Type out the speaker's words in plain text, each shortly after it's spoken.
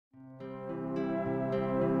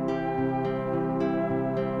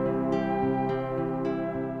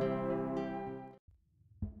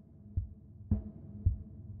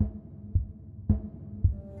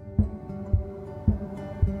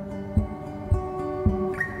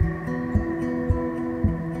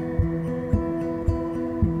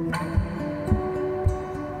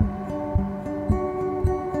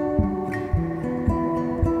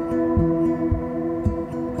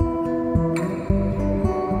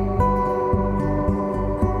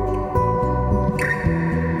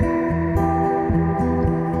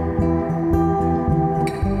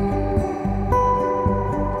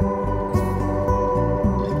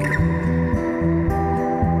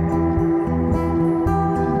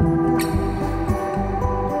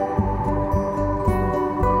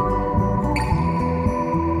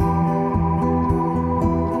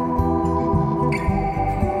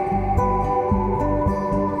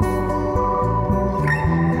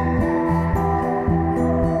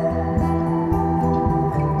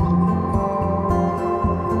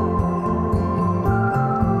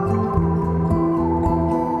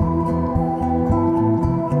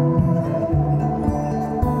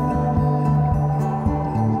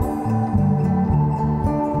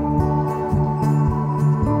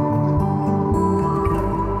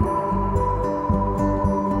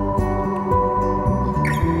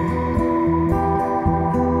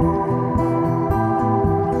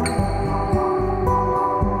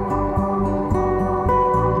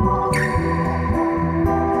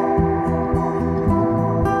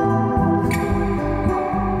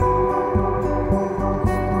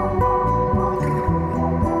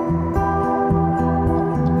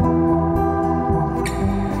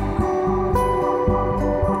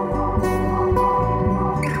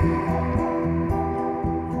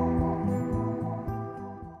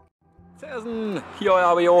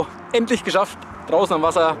ABO. Endlich geschafft. Draußen am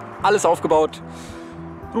Wasser. Alles aufgebaut.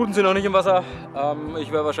 Ruten sind noch nicht im Wasser.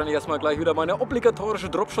 Ich werde wahrscheinlich erstmal gleich wieder meine obligatorische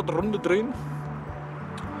Dropshot-Runde drehen.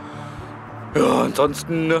 Ja,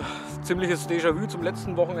 ansonsten ziemliches Déjà-vu zum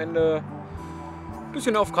letzten Wochenende.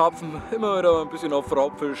 Bisschen auf Karpfen, immer wieder ein bisschen auf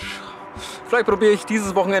Raubfisch. Vielleicht probiere ich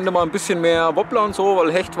dieses Wochenende mal ein bisschen mehr Wobbler und so,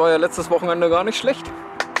 weil Hecht war ja letztes Wochenende gar nicht schlecht.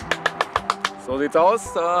 So sieht's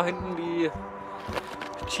aus. Da hinten die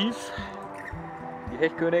Chiefs, die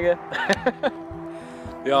Hechtkönige.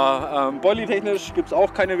 Ja, Boilie-technisch gibt es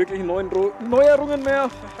auch keine wirklichen Neuerungen mehr.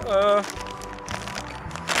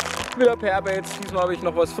 Wieder Perbaits. Diesmal habe ich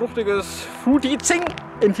noch was Fruchtiges. Fruity Zing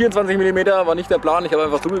in 24 mm. War nicht der Plan, ich habe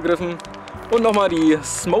einfach zugegriffen. Und nochmal die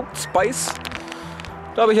Smoked Spice.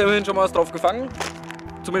 Da habe ich immerhin schon mal was drauf gefangen.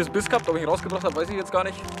 Zumindest Biss gehabt, ob ich ihn rausgebracht habe, weiß ich jetzt gar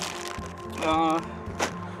nicht. Ja,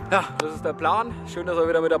 das ist der Plan. Schön, dass ihr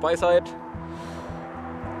wieder mit dabei seid.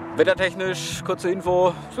 Wettertechnisch, kurze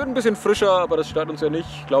Info, es wird ein bisschen frischer, aber das stört uns ja nicht.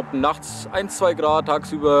 Ich glaube nachts 1-2 Grad,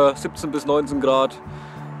 tagsüber 17 bis 19 Grad.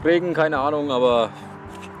 Regen, keine Ahnung, aber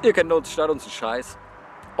ihr kennt uns, stört uns ein Scheiß.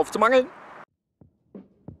 Auf zum Angeln!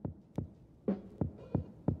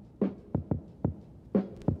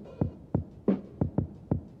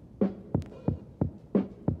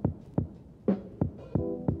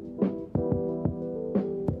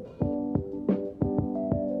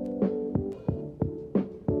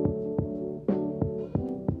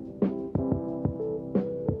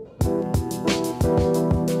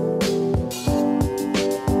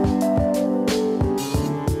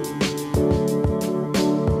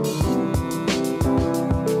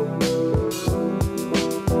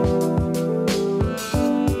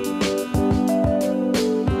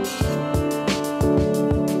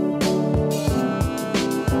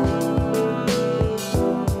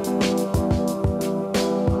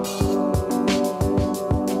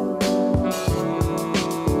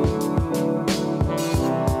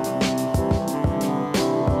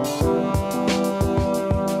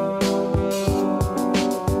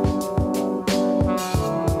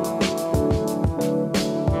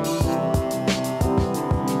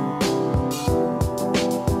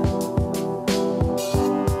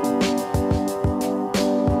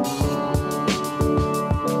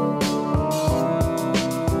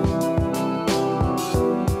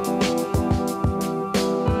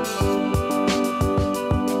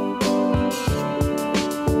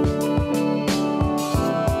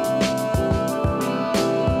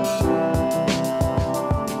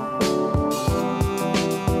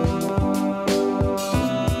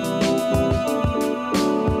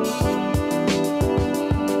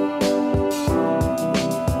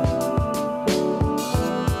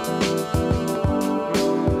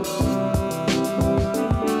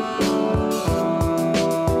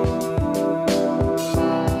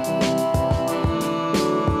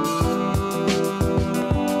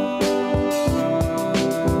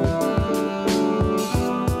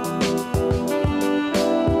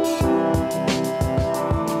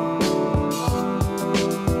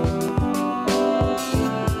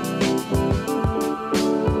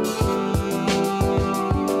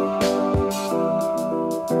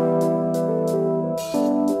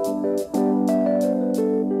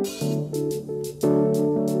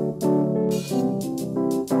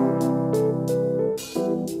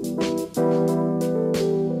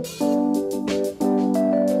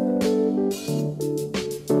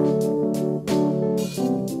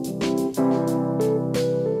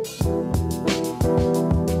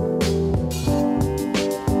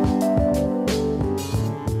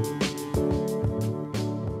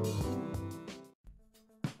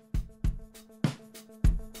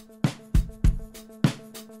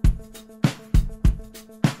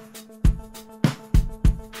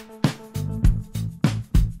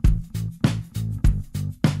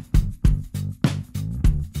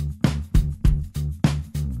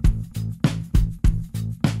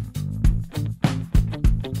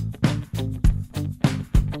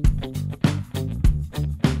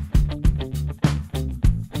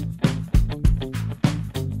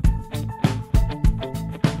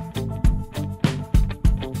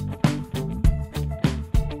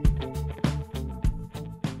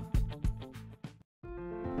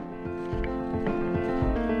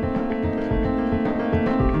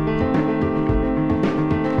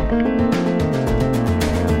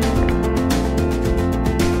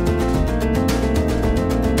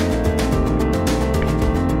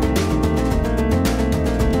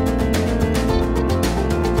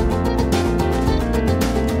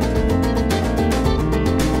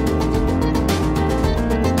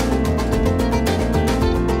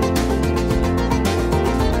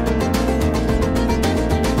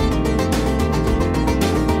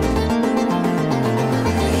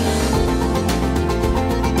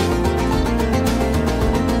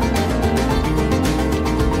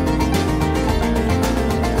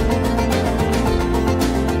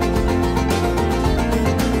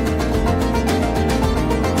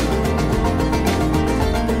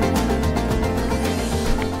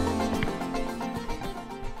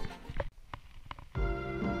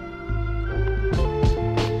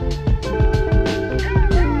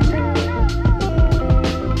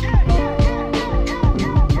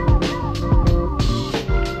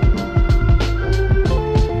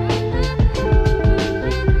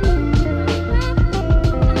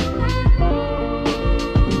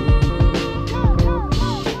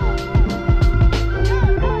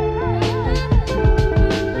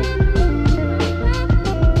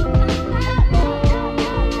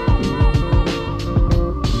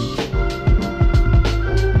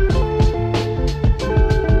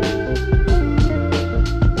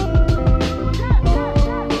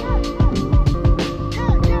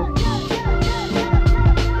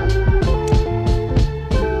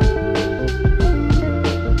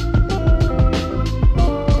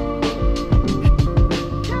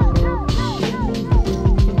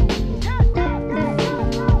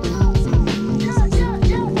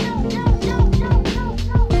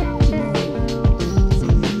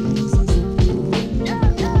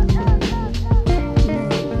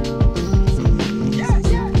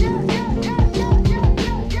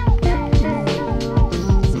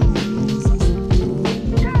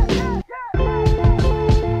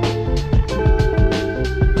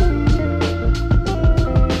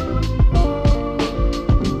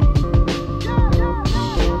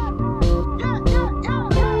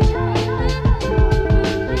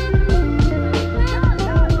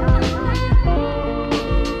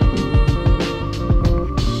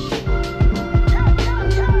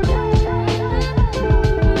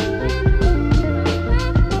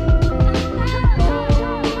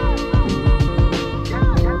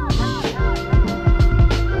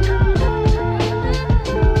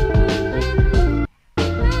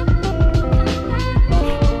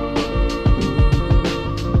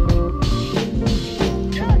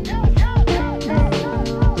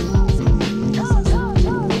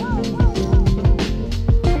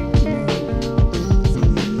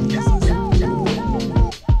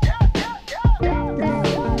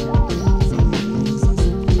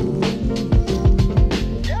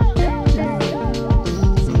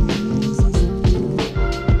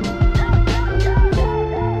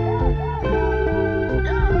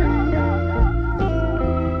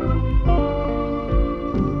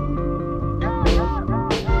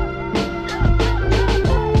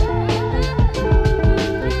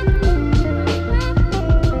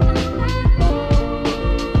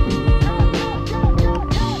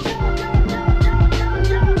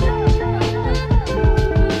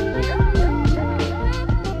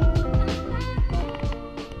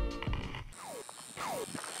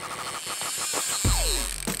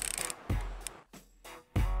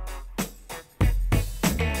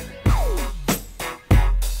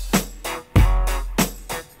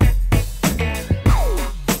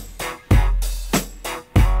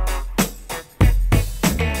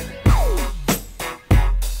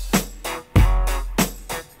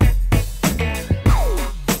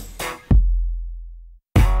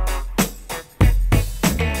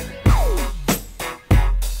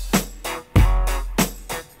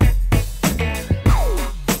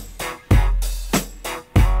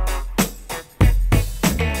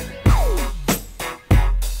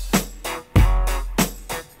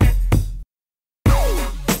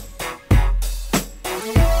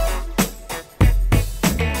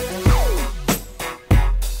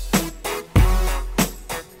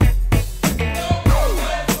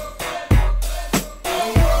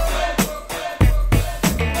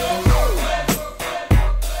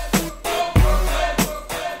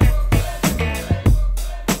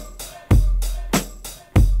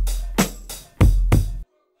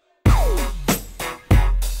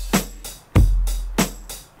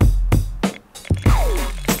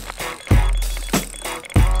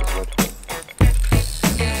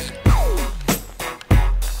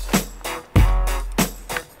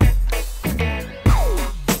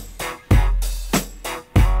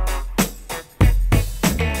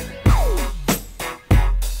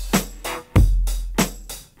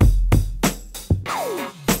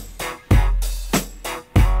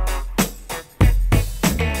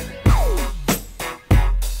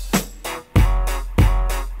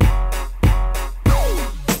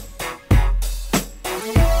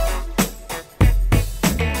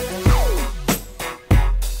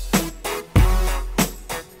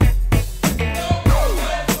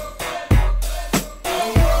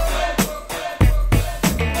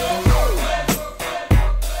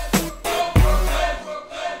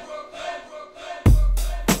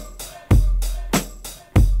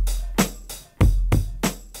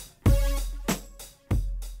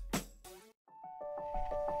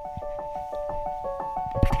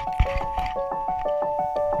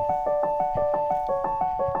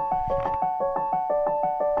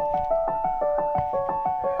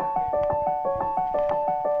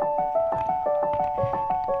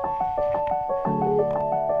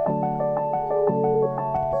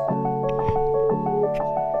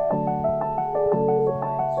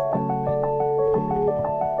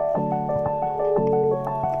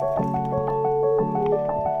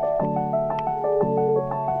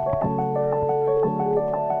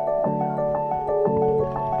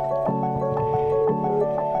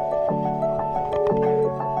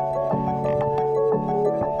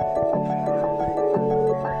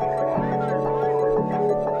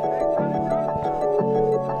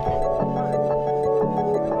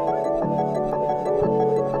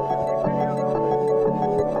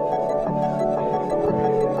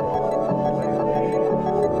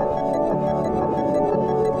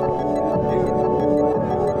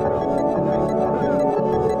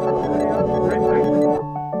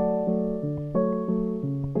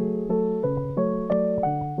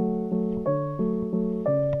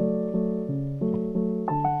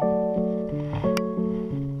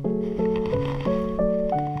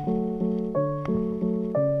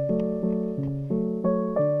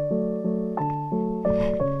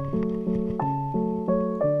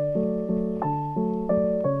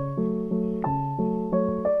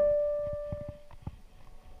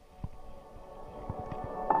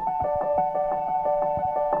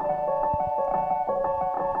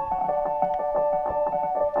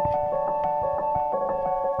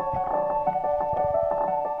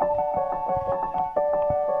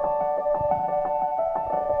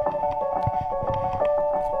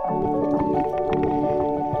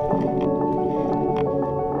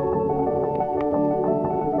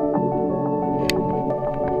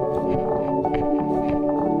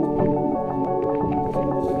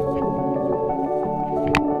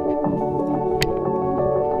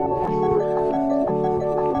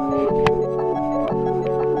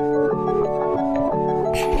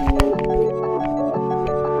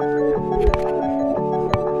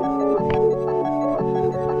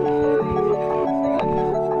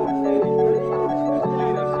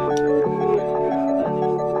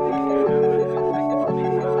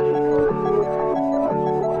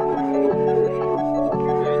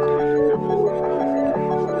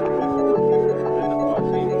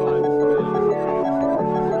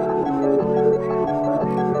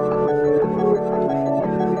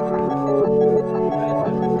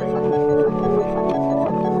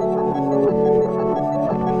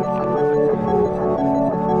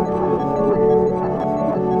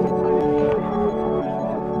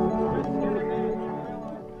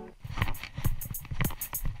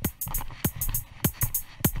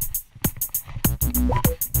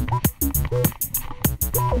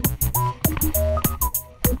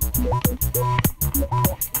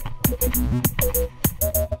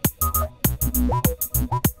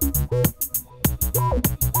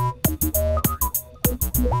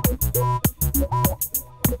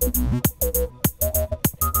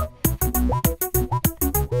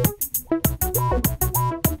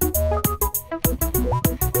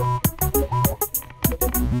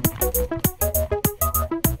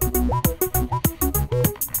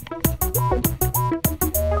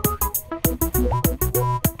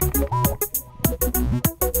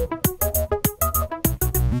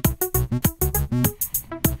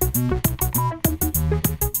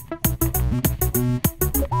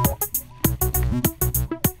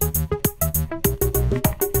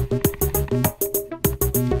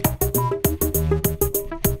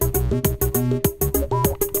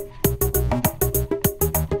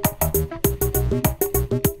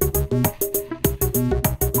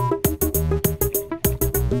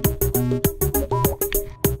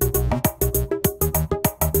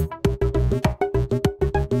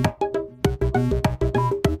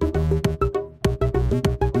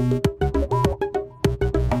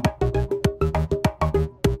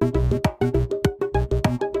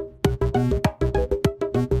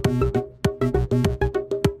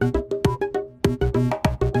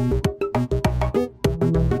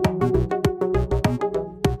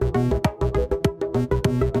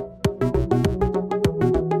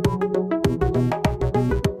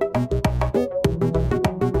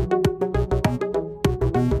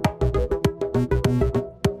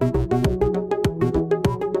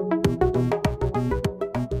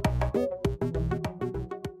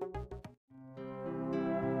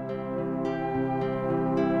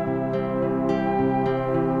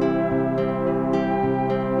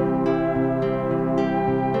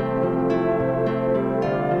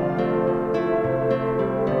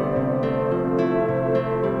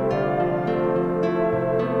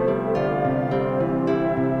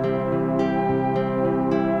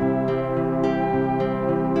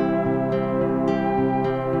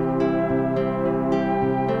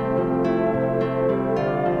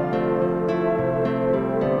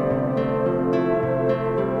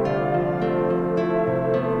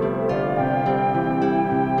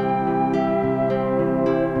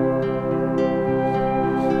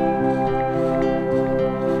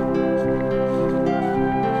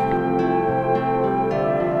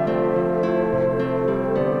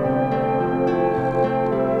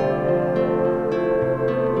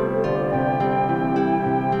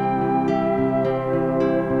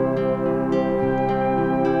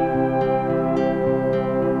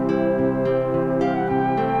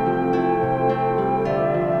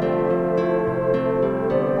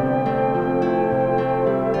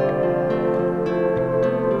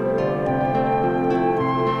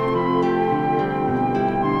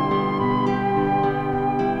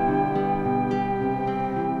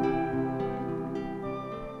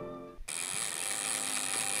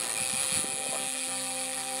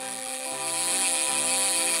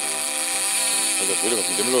 Alter Schwede, was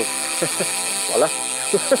ist denn los? Voila.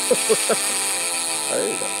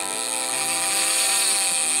 Alter.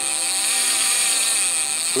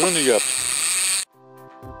 Früher nie gehabt.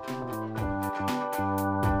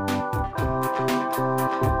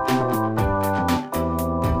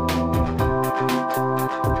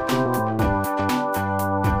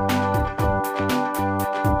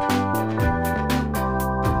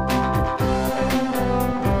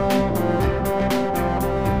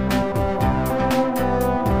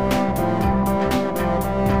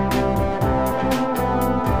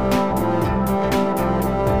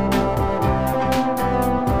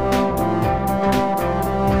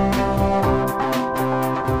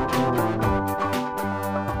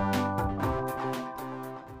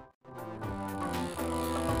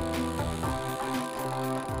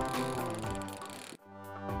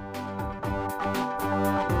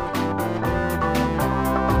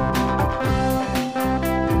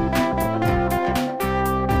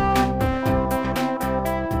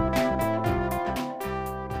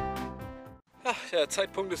 Der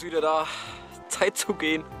Zeitpunkt ist wieder da, Zeit zu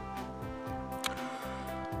gehen.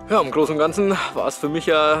 Ja, im Großen und Ganzen war es für mich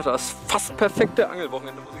ja das fast perfekte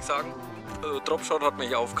Angelwochenende, muss ich sagen. Dropshot hat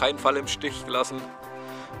mich auf keinen Fall im Stich gelassen.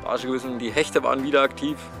 Barsch gewesen, die Hechte waren wieder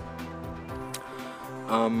aktiv.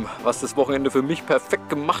 Was das Wochenende für mich perfekt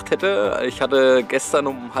gemacht hätte, ich hatte gestern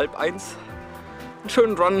um 12:30 einen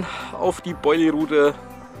schönen Run auf die Boilie-Route.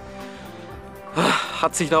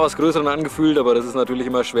 Hat sich nach was Größerem angefühlt, aber das ist natürlich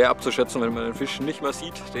immer schwer abzuschätzen, wenn man den Fisch nicht mehr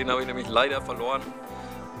sieht. Den habe ich nämlich leider verloren.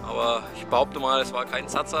 Aber ich behaupte mal, es war kein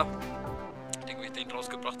Satzer. Ich denke, wenn ich den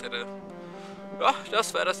rausgebracht hätte, ja,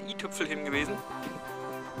 das wäre das i-Tüpfelchen gewesen.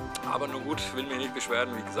 Aber nur gut, will mich nicht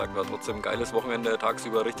beschweren. Wie gesagt, war trotzdem ein geiles Wochenende,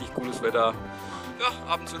 tagsüber richtig cooles Wetter.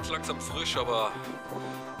 Ja, abends wird es langsam frisch, aber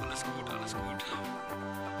alles gut, alles gut.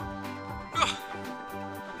 Ja.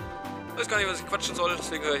 Weiß gar nicht, was ich quatschen soll,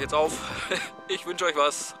 deswegen höre ich jetzt auf. Ich wünsche euch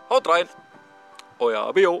was. Haut rein. Euer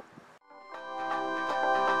ABO.